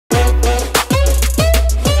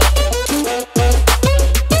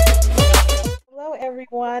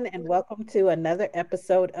everyone, and welcome to another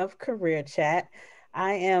episode of Career Chat.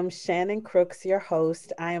 I am Shannon Crooks, your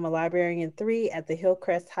host. I am a librarian 3 at the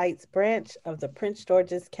Hillcrest Heights branch of the Prince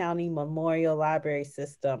George's County Memorial Library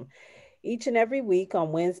System. Each and every week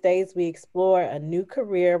on Wednesdays, we explore a new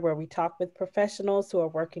career where we talk with professionals who are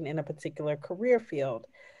working in a particular career field.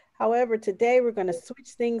 However, today we're going to switch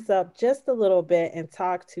things up just a little bit and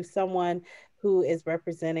talk to someone who is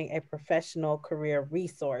representing a professional career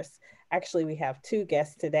resource. Actually, we have two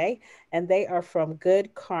guests today, and they are from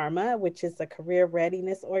Good Karma, which is a career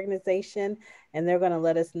readiness organization, and they're going to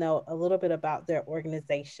let us know a little bit about their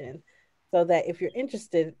organization so that if you're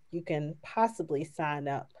interested, you can possibly sign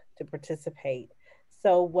up to participate.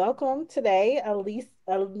 So, welcome today,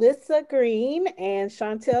 Alyssa Green and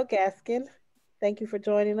Shontel Gaskin. Thank you for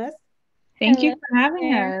joining us. Thank Hello you for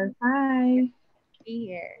having there. us. Hi. Be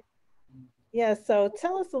here. Yeah, so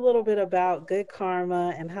tell us a little bit about Good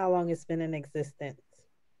Karma and how long it's been in existence.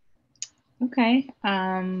 Okay.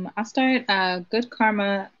 I'll start. Good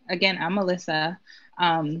Karma. Again, I'm Alyssa.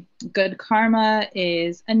 Good Karma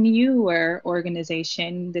is a newer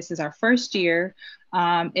organization. This is our first year.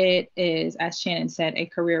 It is, as Shannon said, a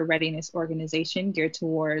career readiness organization geared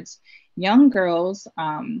towards young girls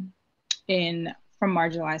in from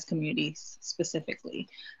marginalized communities specifically.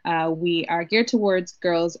 We are geared towards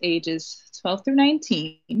girls ages 12 through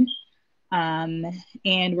 19. Um,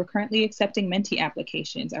 and we're currently accepting mentee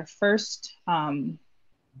applications. Our first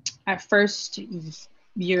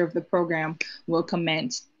year of the program will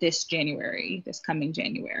commence this coming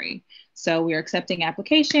January. So we are accepting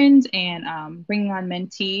applications and bringing on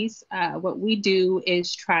mentees. What we do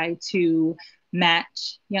is try to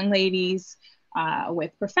match young ladies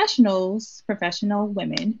with professional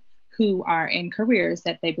women who are in careers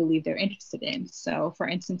that they believe they're interested in. So, for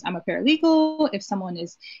instance, I'm a paralegal. If someone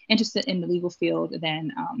is interested in the legal field,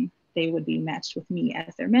 then they would be matched with me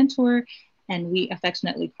as their mentor. And we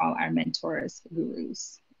affectionately call our mentors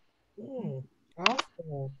gurus. Hmm,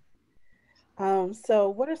 awesome. So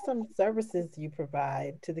what are some services you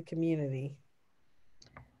provide to the community?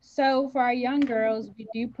 So, for our young girls, we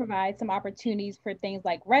do provide some opportunities for things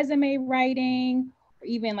like resume writing, or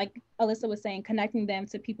even like Alyssa was saying, connecting them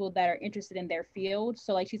to people that are interested in their field.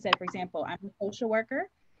 So, like she said, for example, I'm a social worker.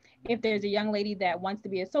 If there's a young lady that wants to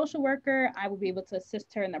be a social worker, I will be able to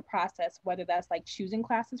assist her in the process, whether that's like choosing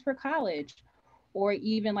classes for college or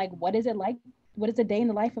even like what is a day in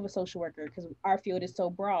the life of a social worker? Because our field is so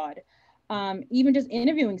broad. Even just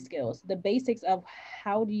interviewing skills, the basics of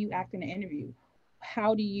how do you act in an interview?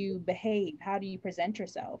 How do you behave? How do you present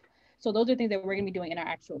yourself? So those are things that we're going to be doing in our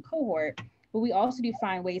actual cohort. But we also do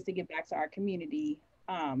find ways to give back to our community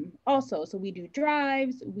also. So we do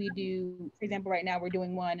drives. We do, for example, right now we're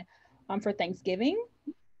doing one for Thanksgiving.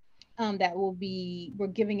 That will be we're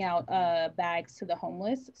giving out bags to the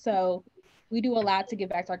homeless. So we do a lot to give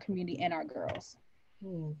back to our community and our girls.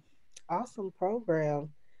 Hmm, awesome program.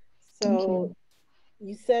 Thank So you.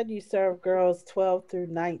 you said you serve girls 12 through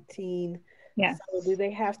 19. Yes. So do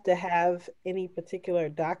they have to have any particular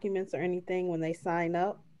documents or anything when they sign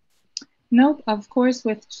up? Nope. Of course,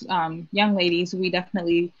 with young ladies, we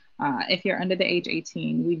definitely, if you're under the age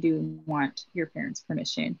 18, we do want your parents'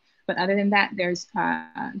 permission. But other than that,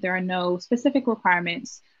 there are no specific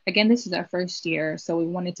requirements. Again, this is our first year, so we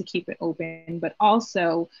wanted to keep it open. But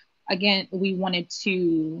also, again, we wanted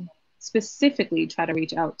to specifically try to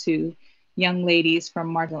reach out to young ladies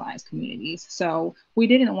from marginalized communities. So we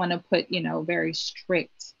didn't want to put, very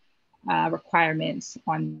strict requirements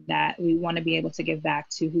on that. We want to be able to give back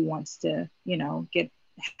to who wants to, get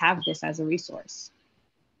have this as a resource.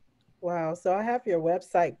 Wow. So I have your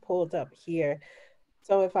website pulled up here.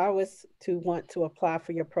 So if I was to want to apply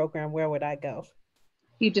for your program, where would I go?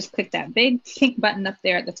 You just click that big pink button up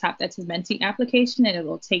there at the top that says mentee application, and it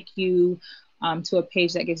will take you to a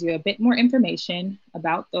page that gives you a bit more information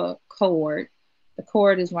about the cohort. The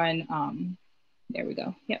cohort is run. There we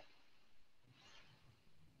go. Yep.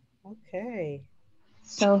 Okay.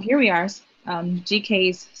 So here we are,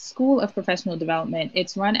 GK's School of Professional Development.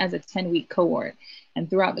 It's run as a 10-week cohort. And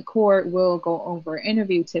throughout the cohort, we'll go over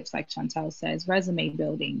interview tips, like Shontel says, resume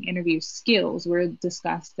building, interview skills. We'll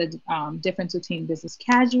discuss the difference between business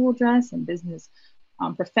casual dress and business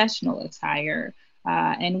professional attire.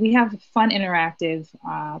 And we have fun, interactive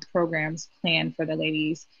programs planned for the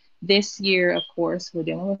ladies. This year, of course, we're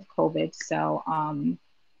dealing with COVID. So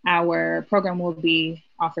our program will be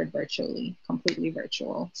offered virtually, completely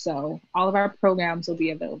virtual. So all of our programs will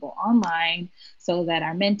be available online so that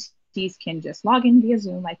our mentees can just log in via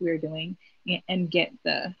Zoom like we were doing and get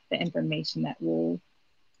the information that will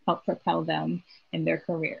help propel them in their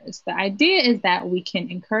careers. The idea is that we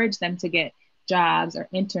can encourage them to get jobs or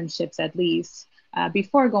internships at least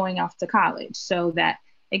before going off to college, so that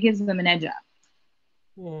it gives them an edge up.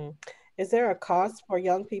 Is there a cost for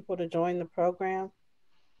young people to join the program?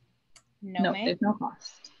 No, there's no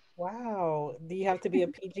cost. Wow. Do you have to be a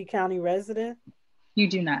PG County resident? You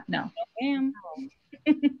do not, no. Ma'am.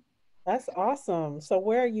 That's awesome. So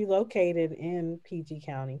where are you located in PG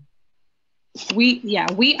County? We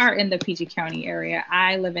are in the PG County area.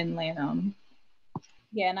 I live in Lanham.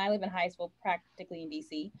 Yeah, and I live in Hyattsville, practically in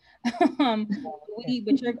DC. Our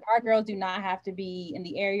girls do not have to be in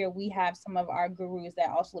the area. We have some of our gurus that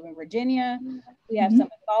also live in Virginia. We have some in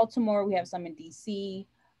Baltimore. We have some in DC.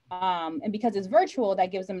 And because it's virtual,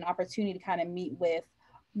 that gives them an opportunity to kind of meet with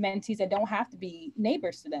mentees that don't have to be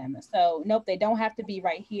neighbors to them. So nope, they don't have to be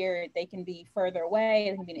right here. They can be further away.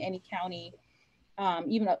 They can be in any county,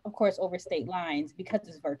 even of course over state lines, because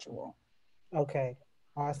it's virtual. Okay,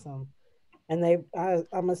 awesome. And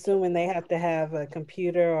I'm assuming they have to have a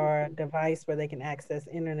computer or a device where they can access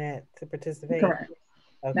internet to participate. Correct.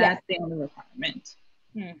 Okay. That's the only requirement.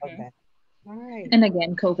 Okay. All right. And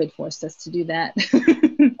again, COVID forced us to do that.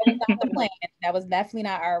 That was not the plan. That was definitely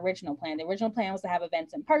not our original plan. The original plan was to have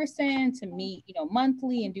events in person, to meet,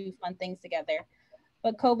 monthly and do fun things together.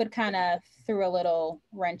 But COVID kind of threw a little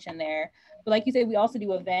wrench in there. But like you said, we also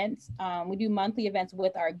do events. We do monthly events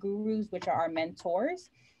with our gurus, which are our mentors.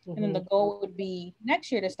 And then the goal would be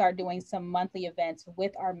next year to start doing some monthly events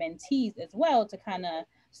with our mentees as well, to kind of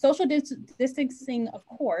social distancing, of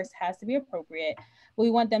course, has to be appropriate. But we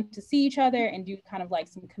want them to see each other and do kind of like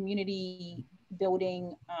some community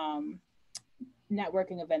building,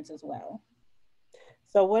 networking events as well.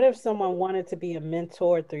 So what if someone wanted to be a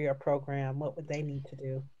mentor through your program? What would they need to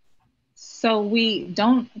do? So we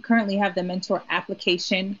don't currently have the mentor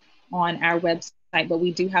application on our website, but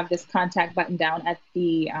we do have this contact button down at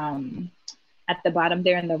the bottom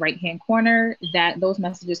there in the right-hand corner, that those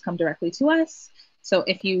messages come directly to us. So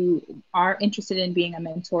if you are interested in being a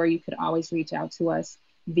mentor, you could always reach out to us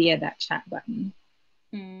via that chat button.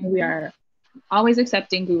 We are always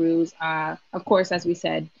accepting gurus. Of course, as we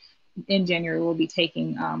said, in January, we'll be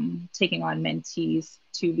taking on mentees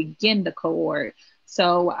to begin the cohort.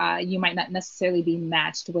 So you might not necessarily be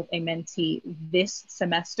matched with a mentee this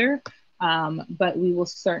semester, but we will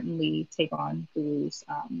certainly take on gurus.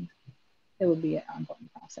 It will be an ongoing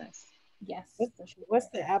process. Yes. What's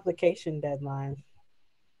the application deadline?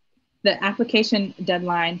 The application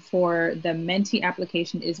deadline for the mentee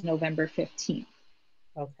application is November 15th.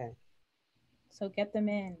 Okay. So get them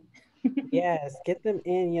in. Yes, get them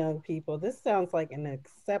in, young people. This sounds like an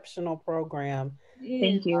exceptional program.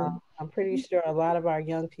 Thank you. I'm pretty sure a lot of our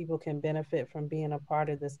young people can benefit from being a part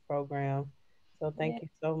of this program. So thank you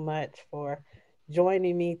so much for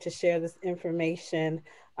joining me to share this information.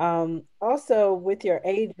 Also, with your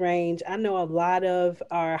age range, I know a lot of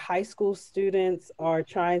our high school students are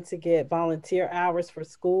trying to get volunteer hours for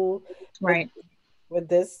school. Right. Would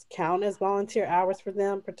this count as volunteer hours for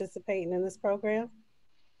them participating in this program?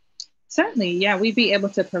 Certainly, yeah. We'd be able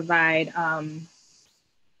to provide,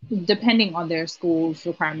 depending on their school's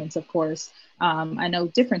requirements, of course. I know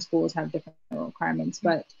different schools have different requirements,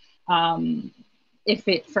 but if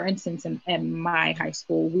it, for instance, in my high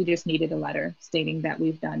school, we just needed a letter stating that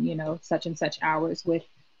we've done, such and such hours with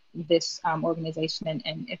this organization.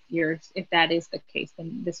 And if that is the case,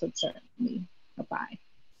 then this would certainly apply.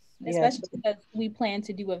 Especially because we plan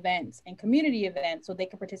to do events and community events, so they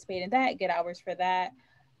can participate in that, get hours for that.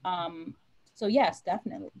 So yes,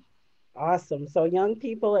 definitely. Awesome. So young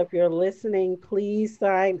people, if you're listening, please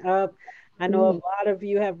sign up. I know a lot of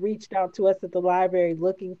you have reached out to us at the library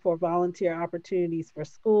looking for volunteer opportunities for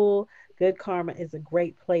school. Good Karma is a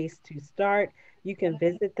great place to start. You can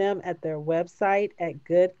visit them at their website at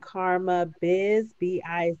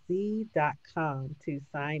goodkarmabiz.com to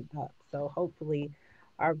sign up. So hopefully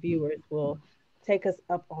our viewers will take us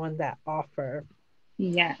up on that offer.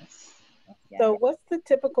 Yes. So what's the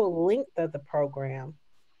typical length of the program?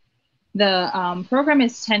 The program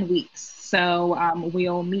is 10 weeks. So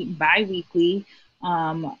we'll meet bi-weekly.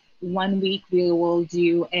 1 week we will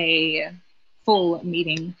do a full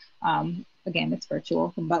meeting. Again, it's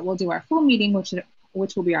virtual, but we'll do our full meeting, which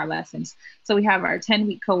will be our lessons. So we have our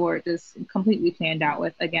 10-week cohort just completely planned out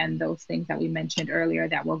with, again, those things that we mentioned earlier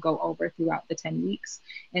that we'll go over throughout the 10 weeks.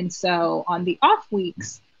 And so on the off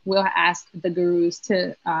weeks, we'll ask the gurus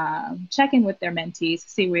to check in with their mentees,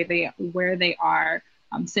 see where they are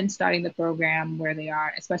since starting the program, where they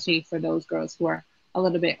are, especially for those girls who are a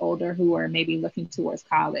little bit older, who are maybe looking towards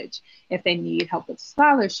college. If they need help with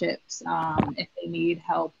scholarships, if they need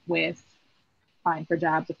help with applying for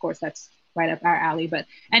jobs, of course, that's right up our alley. But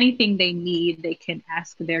anything they need, they can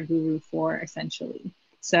ask their guru for essentially.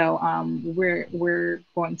 So we're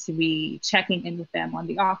going to be checking in with them on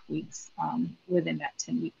the off weeks within that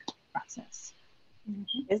 10-week process.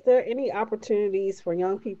 Is there any opportunities for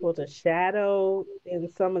young people to shadow in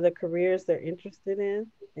some of the careers they're interested in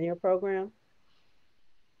your program?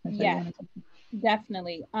 Yes,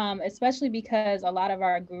 definitely. Especially because a lot of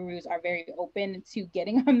our gurus are very open to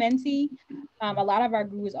getting a mentee. A lot of our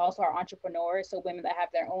gurus also are entrepreneurs, so women that have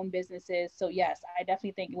their own businesses. So yes, I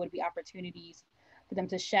definitely think it would be opportunities for them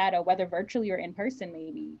to shadow, whether virtually or in person,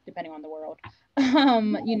 maybe depending on the world.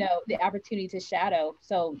 The opportunity to shadow.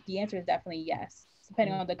 So the answer is definitely yes,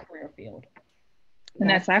 depending on the career field. And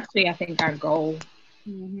That's that's actually, I think, our goal.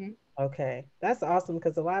 Mm-hmm. okay. That's awesome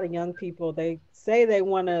because a lot of young people they say they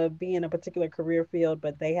want to be in a particular career field,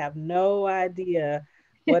 but they have no idea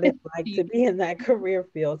what it's like to be in that career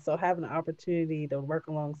field. So having an opportunity to work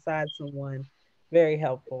alongside someone, very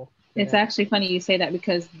helpful for It's them. actually funny you say that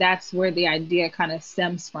because that's where the idea kind of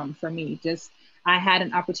stems from for me. Just I had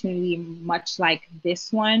an opportunity much like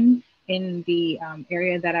this one in the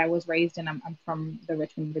area that I was raised in. I'm from the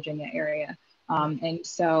Richmond, Virginia area. And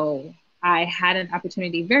so I had an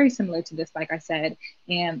opportunity very similar to this, like I said.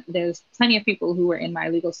 And there's plenty of people who were in my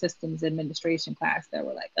legal systems administration class that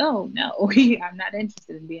were like, oh, no, I'm not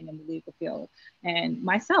interested in being in the legal field. And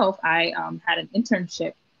myself, I had an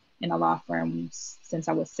internship in a law firm since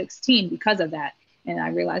I was 16 because of that. And I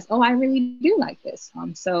realized, oh, I really do like this.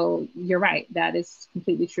 So you're right. That is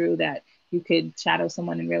completely true that you could shadow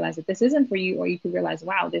someone and realize that this isn't for you, or you could realize,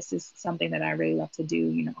 wow, this is something that I really love to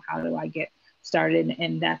do. How do I get started?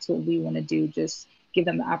 And that's what we want to do. Just give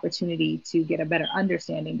them the opportunity to get a better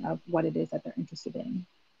understanding of what it is that they're interested in.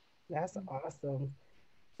 That's awesome.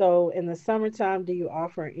 So in the summertime, do you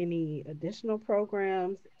offer any additional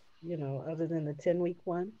programs, other than the 10-week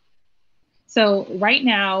one? So right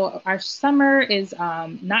now, our summer is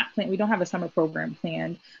not planned. We don't have a summer program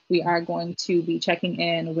planned. We are going to be checking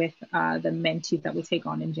in with the mentees that we take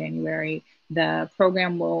on in January. The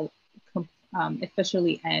program will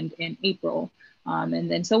officially end in April.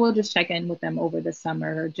 And then so we'll just check in with them over the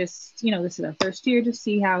summer. Just, this is our first year to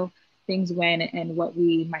see how things went and what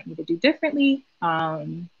we might need to do differently.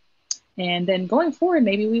 And then going forward,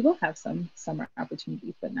 maybe we will have some summer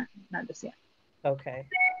opportunities, but not just yet. Okay.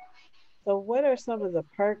 So what are some of the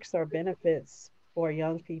perks or benefits for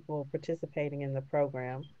young people participating in the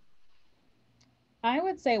program? I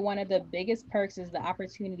would say one of the biggest perks is the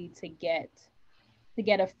opportunity to get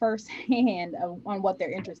a first hand on what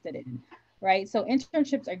they're interested in, right? So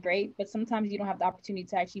internships are great, but sometimes you don't have the opportunity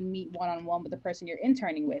to actually meet one-on-one with the person you're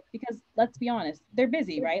interning with because let's be honest, they're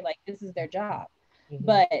busy, right? Like this is their job. Mhm.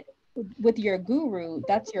 But with your guru,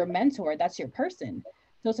 that's your mentor, that's your person.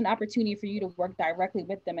 So it's an opportunity for you to work directly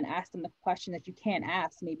with them and ask them the question that you can't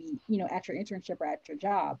ask maybe, at your internship or at your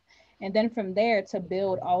job. And then from there to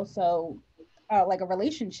build also like a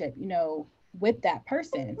relationship, with that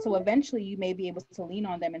person. So eventually you may be able to lean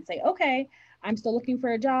on them and say, okay, I'm still looking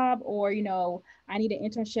for a job, or, I need an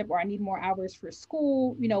internship or I need more hours for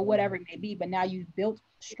school, whatever it may be. But now you've built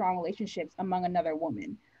strong relationships among another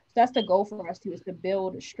woman. So that's the goal for us too, is to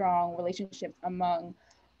build strong relationships among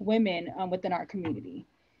women within our community.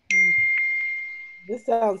 This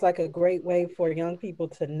sounds like a great way for young people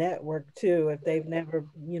to network too. If they've never,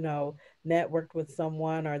 networked with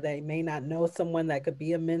someone or they may not know someone that could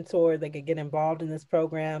be a mentor, they could get involved in this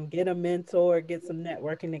program, get a mentor, get some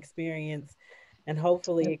networking experience, and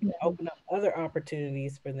hopefully it can Definitely. open up other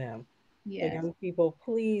opportunities for them. So, Yes. young people,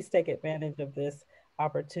 please take advantage of this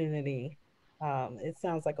opportunity. It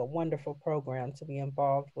sounds like a wonderful program to be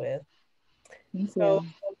involved with. Thank So,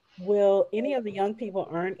 you. will any of the young people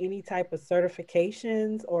earn any type of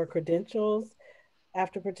certifications or credentials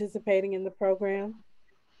after participating in the program?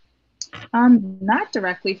 Not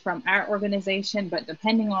directly from our organization, but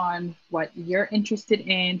depending on what you're interested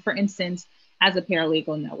in. For instance, as a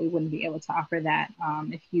paralegal, no, we wouldn't be able to offer that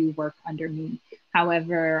if you work under me.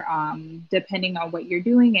 However, depending on what you're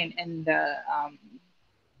doing and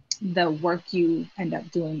the work you end up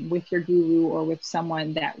doing with your guru or with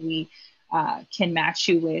someone that we can match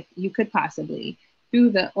you with, you could possibly.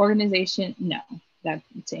 Through the organization, no. That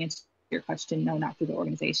to answer your question, no, not through the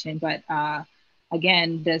organization. But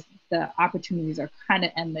again, the opportunities are kind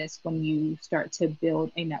of endless when you start to build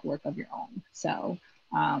a network of your own. So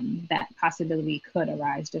that possibility could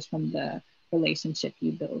arise just from the relationship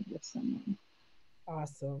you build with someone.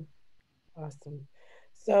 Awesome. Awesome.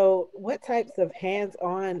 So, what types of hands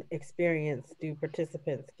on experience do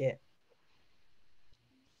participants get?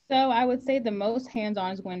 So I would say the most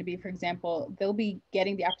hands-on is going to be, for example, they'll be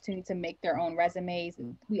getting the opportunity to make their own resumes.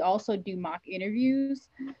 We also do mock interviews.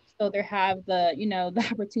 So they have the, the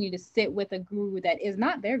opportunity to sit with a guru that is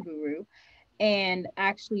not their guru and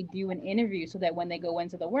actually do an interview so that when they go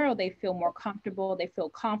into the world, they feel more comfortable, they feel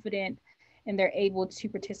confident, and they're able to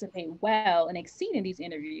participate well and exceed in these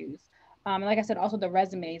interviews. And like I said, also the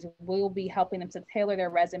resumes, will be helping them to tailor their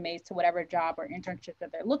resumes to whatever job or internship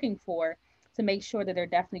that they're looking for to make sure that they're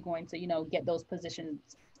definitely going to, get those positions.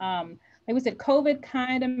 Like we said, COVID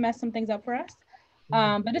kind of messed some things up for us.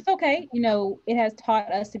 But it's okay. It has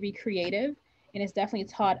taught us to be creative, and it's definitely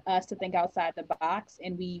taught us to think outside the box,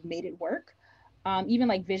 and we made it work. Even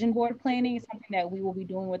like vision board planning is something that we will be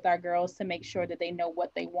doing with our girls to make sure that they know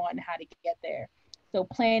what they want and how to get there. So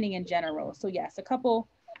planning in general. So yes,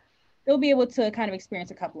 they'll be able to kind of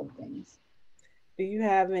experience a couple of things. Do you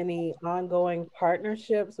have any ongoing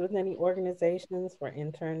partnerships with any organizations for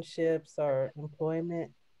internships or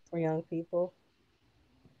employment for young people?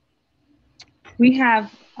 We don't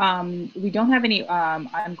have any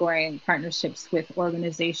ongoing partnerships with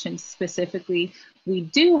organizations specifically. We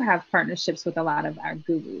do have partnerships with a lot of our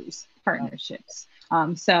gurus partnerships.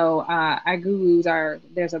 Our gurus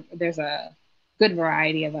there's a good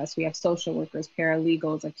variety of us. We have social workers,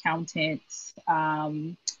 paralegals, accountants,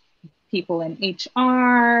 people in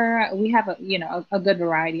HR. We have a good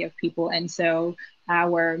variety of people, and so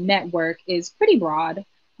our network is pretty broad.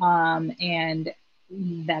 And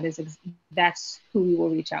that's who we will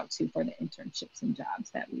reach out to for the internships and jobs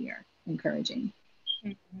that we are encouraging.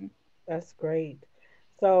 Mm-hmm. That's great.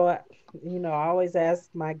 So, I always ask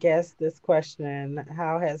my guests this question: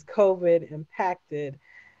 how has COVID impacted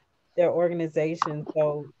their organization?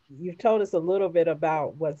 So, you've told us a little bit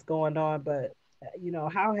about what's going on, but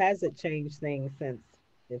how has it changed things since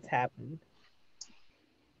it's happened?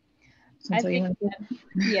 I So you think, want to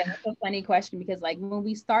yeah, that's a funny question because like when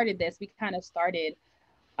we started this, we kind of started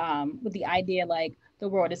with the idea like the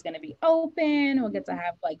world is going to be open. We'll get to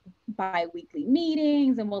have like bi-weekly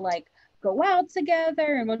meetings and we'll like go out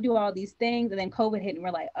together and we'll do all these things. And then COVID hit and we're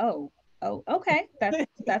like, oh, okay, that's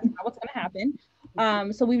not what's going to happen.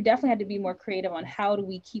 So we definitely had to be more creative on how do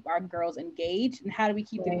we keep our girls engaged and how do we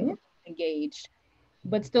keep the group engaged,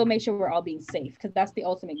 but still make sure we're all being safe because that's the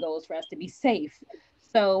ultimate goal is for us to be safe.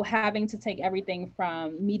 So having to take everything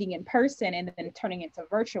from meeting in person and then turning into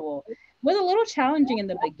virtual was a little challenging in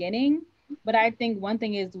the beginning. But I think one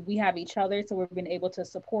thing is we have each other, so we've been able to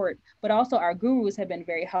support, but also our gurus have been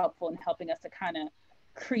very helpful in helping us to kind of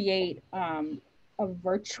create a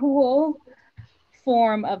virtual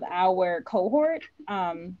form of our cohort.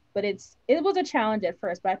 But it was a challenge at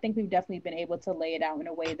first, but I think we've definitely been able to lay it out in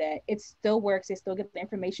a way that it still works. They still get the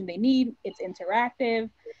information they need. It's interactive.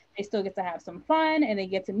 They still get to have some fun and they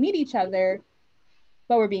get to meet each other,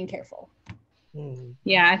 but we're being careful.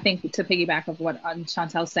 Yeah, I think to piggyback of what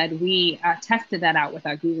Shontel said, we tested that out with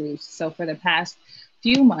our gurus. So for the past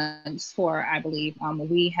few months, I believe,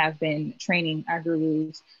 we have been training our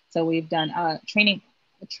gurus. So we've done training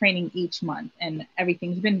each month, and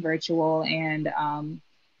everything's been virtual. And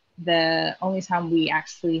the only time we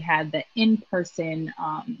actually had the in-person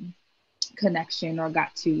connection or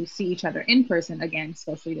got to see each other in person, again,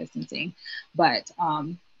 socially distancing, but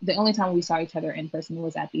the only time we saw each other in person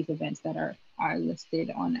was at these events that are listed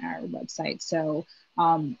on our website. So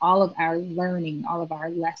all of our learning, all of our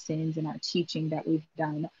lessons and our teaching that we've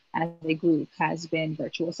done as a group has been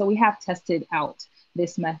virtual. So we have tested out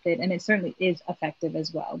this method and it certainly is effective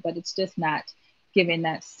as well, but it's just not giving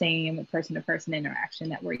that same person-to-person interaction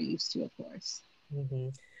that we're used to, of course. Mm-hmm.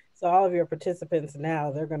 So all of your participants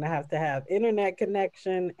now, they're going to have internet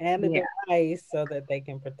connection and a device so that they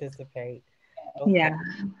can participate. Okay. Yeah.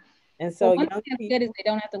 And so one thing that's good is they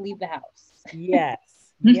don't have to leave the house. Yes.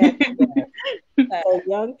 Yes. So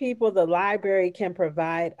young people, the library can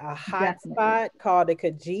provide a hotspot called a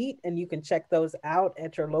Khajiit, and you can check those out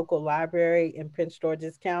at your local library in Prince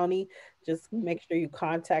George's County. Just make sure you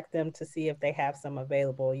contact them to see if they have some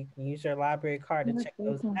available. You can use your library card to check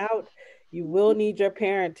those out. You will need your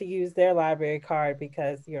parent to use their library card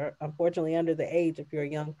because you're unfortunately under the age if you're a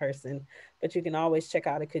young person, but you can always check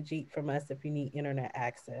out a Khajiit from us if you need internet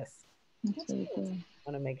access. That's really cool. I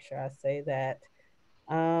want to make sure I say that.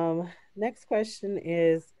 Next question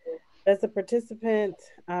is, does the participant,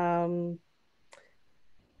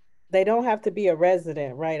 they don't have to be a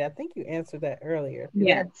resident, right? I think you answered that earlier. Do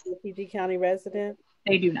they have to be a PG County resident?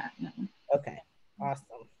 They do not, no. Okay, awesome.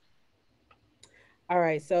 All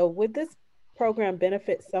right, so would this program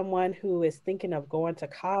benefit someone who is thinking of going to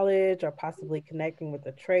college or possibly connecting with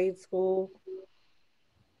a trade school?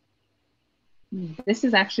 this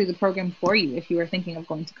is actually the program for you if you are thinking of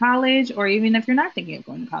going to college, or even if you're not thinking of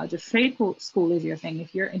going to college. If trade school is your thing,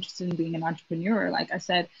 if you're interested in being an entrepreneur, like I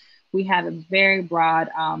said, we have a very broad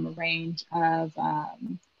range of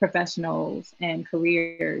professionals and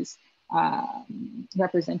careers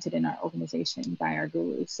represented in our organization by our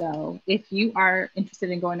gurus. So if you are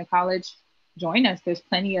interested in going to college, join us. There's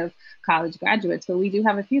plenty of college graduates, but we do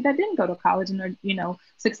have a few that didn't go to college and are,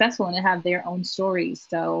 successful and have their own stories.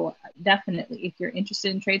 So definitely, if you're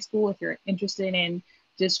interested in trade school, if you're interested in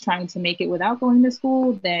just trying to make it without going to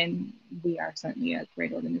school, then we are certainly a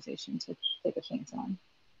great organization to take a chance on.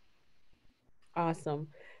 Awesome.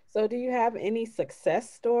 So, do you have any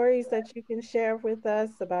success stories that you can share with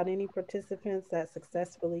us about any participants that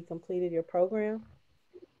successfully completed your program?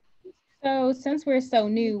 So since we're so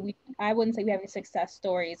new, I wouldn't say we have any success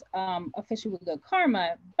stories officially with Good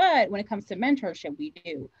Karma, but when it comes to mentorship, we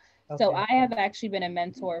do. So Okay. I have actually been a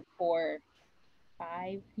mentor for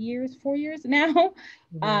 5 years, 4 years now.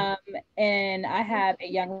 Mhm. Um, and I have a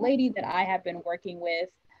young lady that I have been working with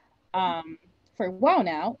um, for a while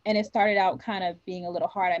now. And it started out kind of being a little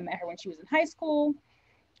hard. I met her when she was in high school,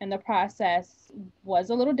 and the process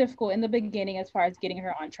was a little difficult in the beginning as far as getting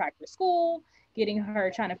her on track for school, getting her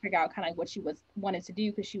trying to figure out kind of what she was wanted to do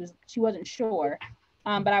because she wasn't sure.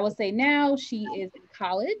 But I would say now she is in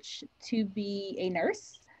college to be a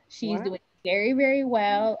nurse. She's Wow. doing very, very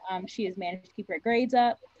well. She has managed to keep her grades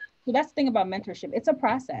up. So that's the thing about mentorship. It's a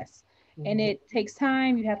process and Mhm. it takes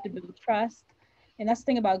time. You have to build trust. And that's the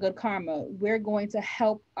thing about Good Karma. We're going to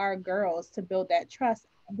help our girls to build that trust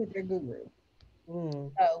with their guru.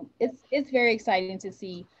 Mm. So it's very exciting to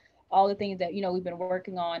see all the things that we've been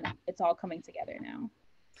working on. It's all coming together now.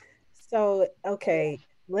 So, okay,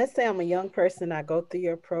 let's say I'm a young person. I go through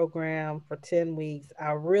your program for 10 weeks.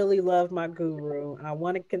 I really love my guru. I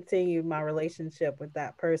want to continue my relationship with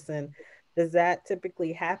that person. Does that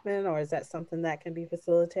typically happen, or is that something that can be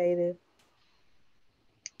facilitated?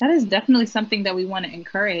 That is definitely something that we want to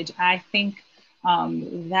encourage. I think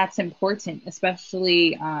that's important,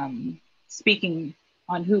 especially speaking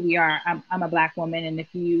on who we are. I'm a Black woman, and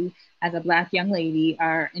if you, as a Black young lady,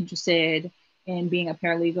 are interested in being a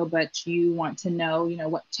paralegal, but you want to know,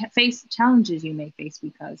 what face challenges you may face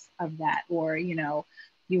because of that, or you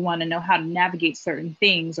want to know how to navigate certain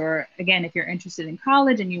things, or again, if you're interested in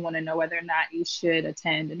college and you want to know whether or not you should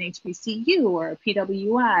attend an HBCU or a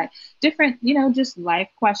PWI, different, just life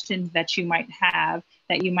questions that you might have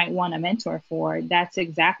that you might want a mentor for. That's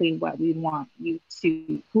exactly what we want you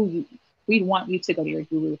to, we'd want you to go to your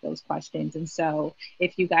guru with those questions. And so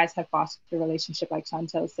if you guys have fostered a relationship, like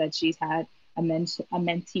Shontel said, she's had a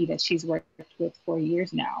mentee that she's worked with for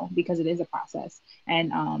years now, because it is a process.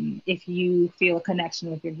 And if you feel a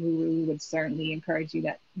connection with your guru, we would certainly encourage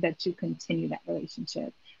you that you continue that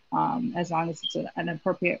relationship, as long as it's an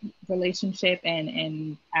appropriate relationship.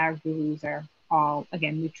 And our gurus are all,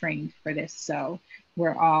 again, we trained for this, so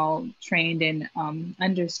we're all trained in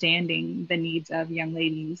understanding the needs of young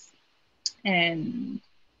ladies. And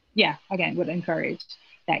yeah, again, would encourage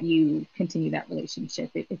that you continue that relationship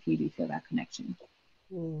if you do feel that connection.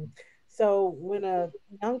 Mm. So, when a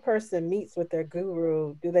young person meets with their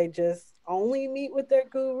guru, do they just only meet with their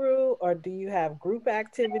guru, or do you have group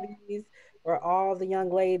activities where all the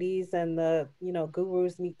young ladies and the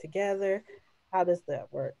gurus meet together? How does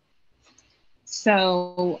that work?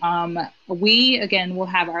 So we, again, will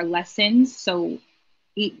have our lessons. So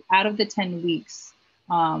out of the 10 weeks,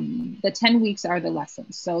 the 10 weeks are the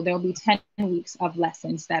lessons. So there'll be 10 weeks of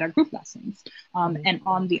lessons that are group lessons. Mhm. And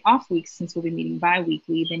on the off weeks, since we'll be meeting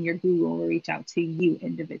bi-weekly, then your guru will reach out to you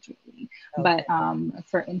individually. Okay. But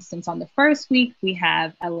for instance, on the first week, we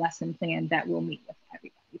have a lesson plan that we'll meet with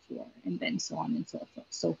everybody for, and then so on and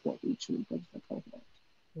so forth each week of the cohort.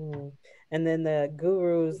 Mm. And then the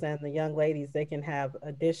gurus and the young ladies, they can have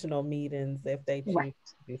additional meetings if they Right.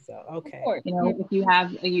 choose to do so. Of Okay. course. If you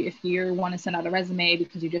have, if you want to send out a resume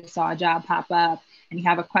because you just saw a job pop up and you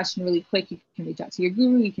have a question really quick, you can reach out to your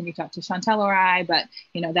guru, you can reach out to Shontel or I. But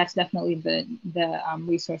that's definitely the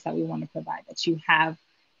resource that we want to provide, that you have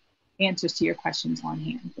answers to your questions on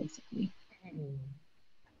hand, basically. Mm.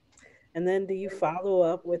 And then do you follow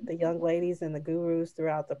up with the young ladies and the gurus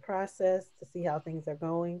throughout the process to see how things are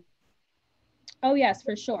going? Oh yes,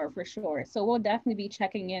 for sure, for sure. So we'll definitely be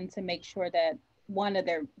checking in to make sure that one of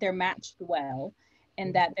they're matched well, and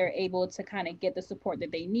Mhm. that they're able to kind of get the support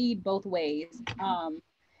that they need both ways.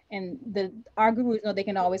 And the our gurus know they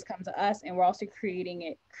can always come to us, and we're also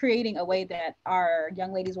creating a way that our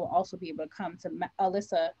young ladies will also be able to come to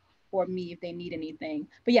Alyssa or me if they need anything.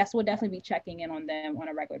 But yes, we'll definitely be checking in on them on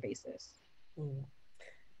a regular basis. Mm.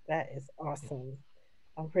 That is awesome.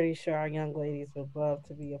 I'm pretty sure our young ladies would love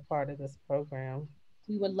to be a part of this program.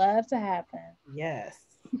 We would love to have them. Yes.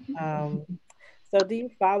 Um, so do you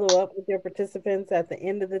follow up with your participants at the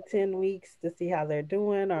end of the 10 weeks to see how they're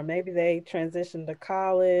doing, or maybe they transition to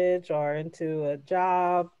college or into a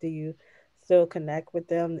job? Do you still connect with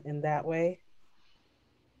them in that way?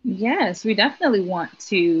 Yes, we definitely want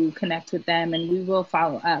to connect with them and we will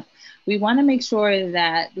follow up. We want to make sure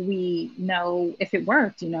that we know if it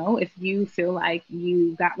worked, if you feel like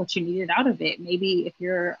you got what you needed out of it. Maybe if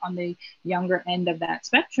you're on the younger end of that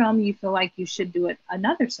spectrum, you feel like you should do it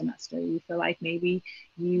another semester. You feel like maybe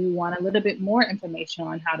you want a little bit more information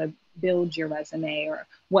on how to build your resume or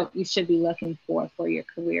what you should be looking for your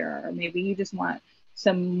career. Or maybe you just want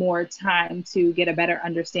some more time to get a better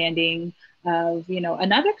understanding of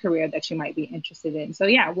another career that you might be interested in. So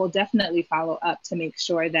yeah, we'll definitely follow up to make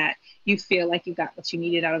sure that you feel like you got what you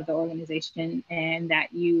needed out of the organization and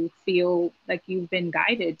that you feel like you've been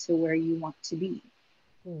guided to where you want to be.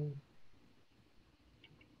 Hmm.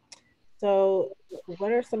 So,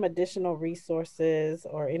 what are some additional resources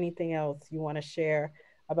or anything else you want to share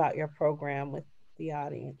about your program with the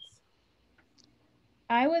audience?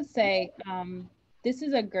 I would say this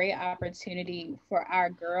is a great opportunity for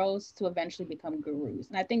our girls to eventually become gurus.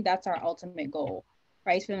 And I think that's our ultimate goal,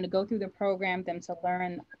 right? For them to go through the program, them to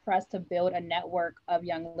learn, for us to build a network of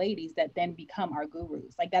young ladies that then become our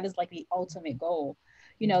gurus. Like that is like the ultimate goal,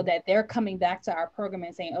 Mhm. that they're coming back to our program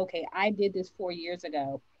and saying, okay, I did this 4 years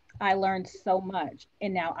ago. I learned so much.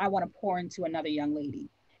 And now I want to pour into another young lady.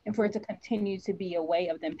 And for it to continue to be a way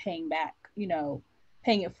of them paying back,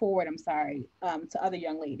 paying it forward, I'm sorry, to other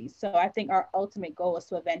young ladies. So I think our ultimate goal is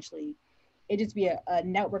to eventually it just be a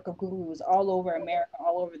network of gurus all over America,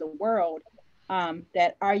 all over the world,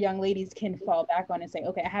 that our young ladies can fall back on and say,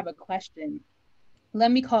 okay, I have a question. Let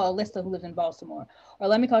me call Alyssa who lives in Baltimore, or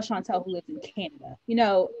let me call Shontel who lives in Canada,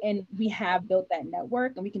 and we have built that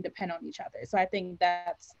network and we can depend on each other. So I think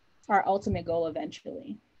that's our ultimate goal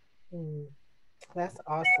eventually. Mm, that's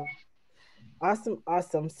awesome. Awesome,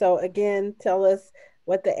 awesome. So, again, tell us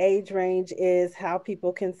what the age range is, how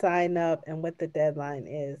people can sign up, and what the deadline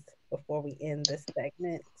is before we end this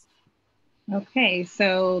segment. Okay,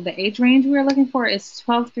 so the age range we're looking for is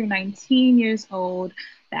 12 through 19 years old.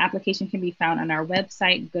 The application can be found on our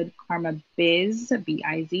website,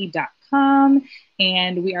 goodkarmabiz.com.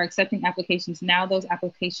 And we are accepting applications now. Those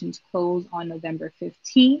applications close on November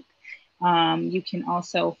 15th. You can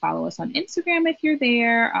also follow us on Instagram if you're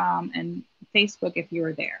there, and Facebook if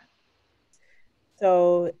you're there.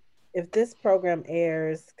 So, if this program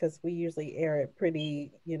airs, because we usually air it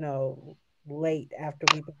pretty, late after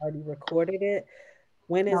we've already recorded it,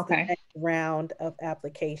 when is the Okay. next round of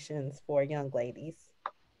applications for young ladies?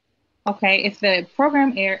 Okay, if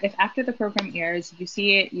after the program airs, you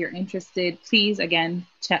see it, you're interested, please again,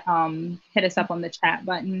 hit us up on the chat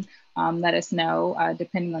button. Let us know,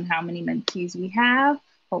 depending on how many mentees we have.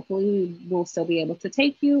 Hopefully, we'll still be able to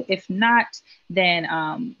take you. If not, then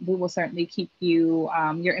we will certainly keep you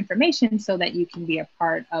your information so that you can be a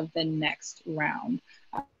part of the next round.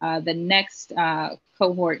 The next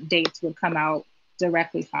cohort dates would come out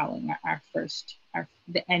directly following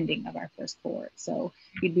the ending of our first cohort. So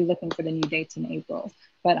you'd be looking for the new dates in April.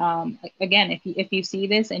 But again, if you see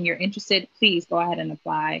this and you're interested, please go ahead and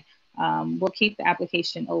apply. We'll keep the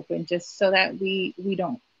application open just so that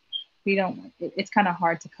it's kind of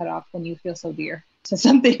hard to cut off when you feel so dear to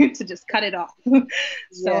something to just cut it off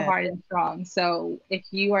so Yeah. hard and strong. So if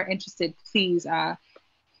you are interested, please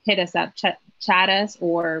hit us up, chat us,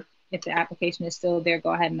 or if the application is still there,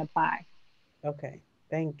 go ahead and apply. Okay.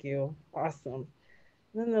 Thank you. Awesome.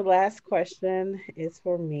 Then the last question is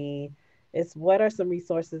for me. It's what are some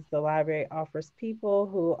resources the library offers people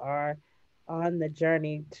who are on the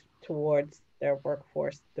journey towards their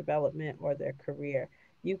workforce development or their career?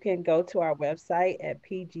 You can go to our website at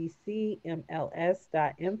pgcmls.info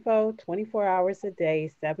 24 hours a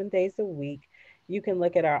day, 7 days a week. You can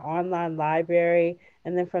look at our online library,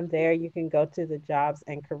 and then from there, you can go to the jobs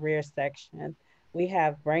and career section. We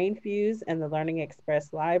have Brain Fuse and the Learning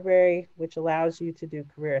Express Library, which allows you to do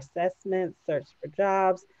career assessments, search for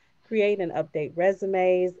jobs, create and update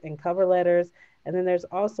resumes and cover letters. And then there's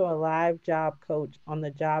also a live job coach on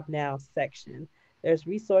the Job Now section. There's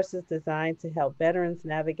resources designed to help veterans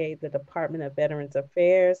navigate the Department of Veterans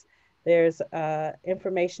Affairs. There's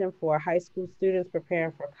information for high school students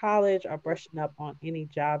preparing for college or brushing up on any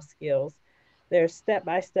job skills. There's step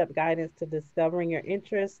by step guidance to discovering your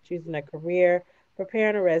interests, choosing a career,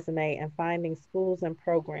 preparing a resume, and finding schools and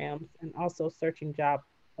programs, and also searching job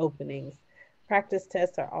openings. Practice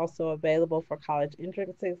tests are also available for college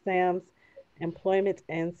entrance exams, employment,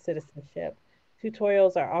 and citizenship.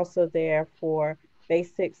 Tutorials are also there for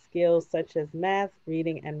basic skills such as math,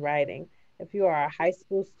 reading, and writing. If you are a high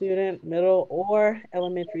school student, middle, or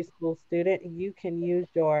elementary school student, you can use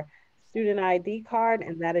your student ID card,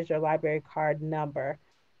 and that is your library card number,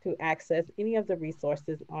 to access any of the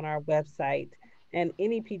resources on our website. And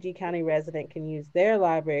any PG County resident can use their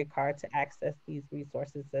library card to access these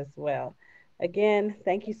resources as well. Again,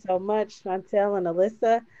 thank you so much, Shontel and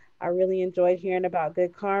Alyssa. I really enjoyed hearing about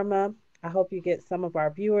Good Karma. I hope you get some of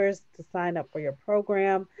our viewers to sign up for your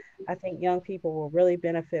program. I think young people will really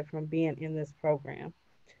benefit from being in this program.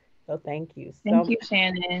 So thank you so Thank you, much.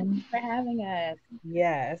 Shannon. For having us.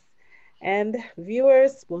 Yes. And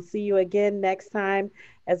viewers, we'll see you again next time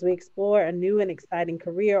as we explore a new and exciting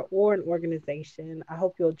career or an organization. I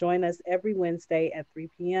hope you'll join us every Wednesday at 3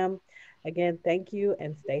 p.m. Again, thank you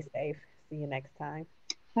and stay safe. See you next time.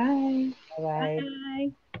 Bye. Bye bye.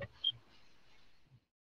 Bye.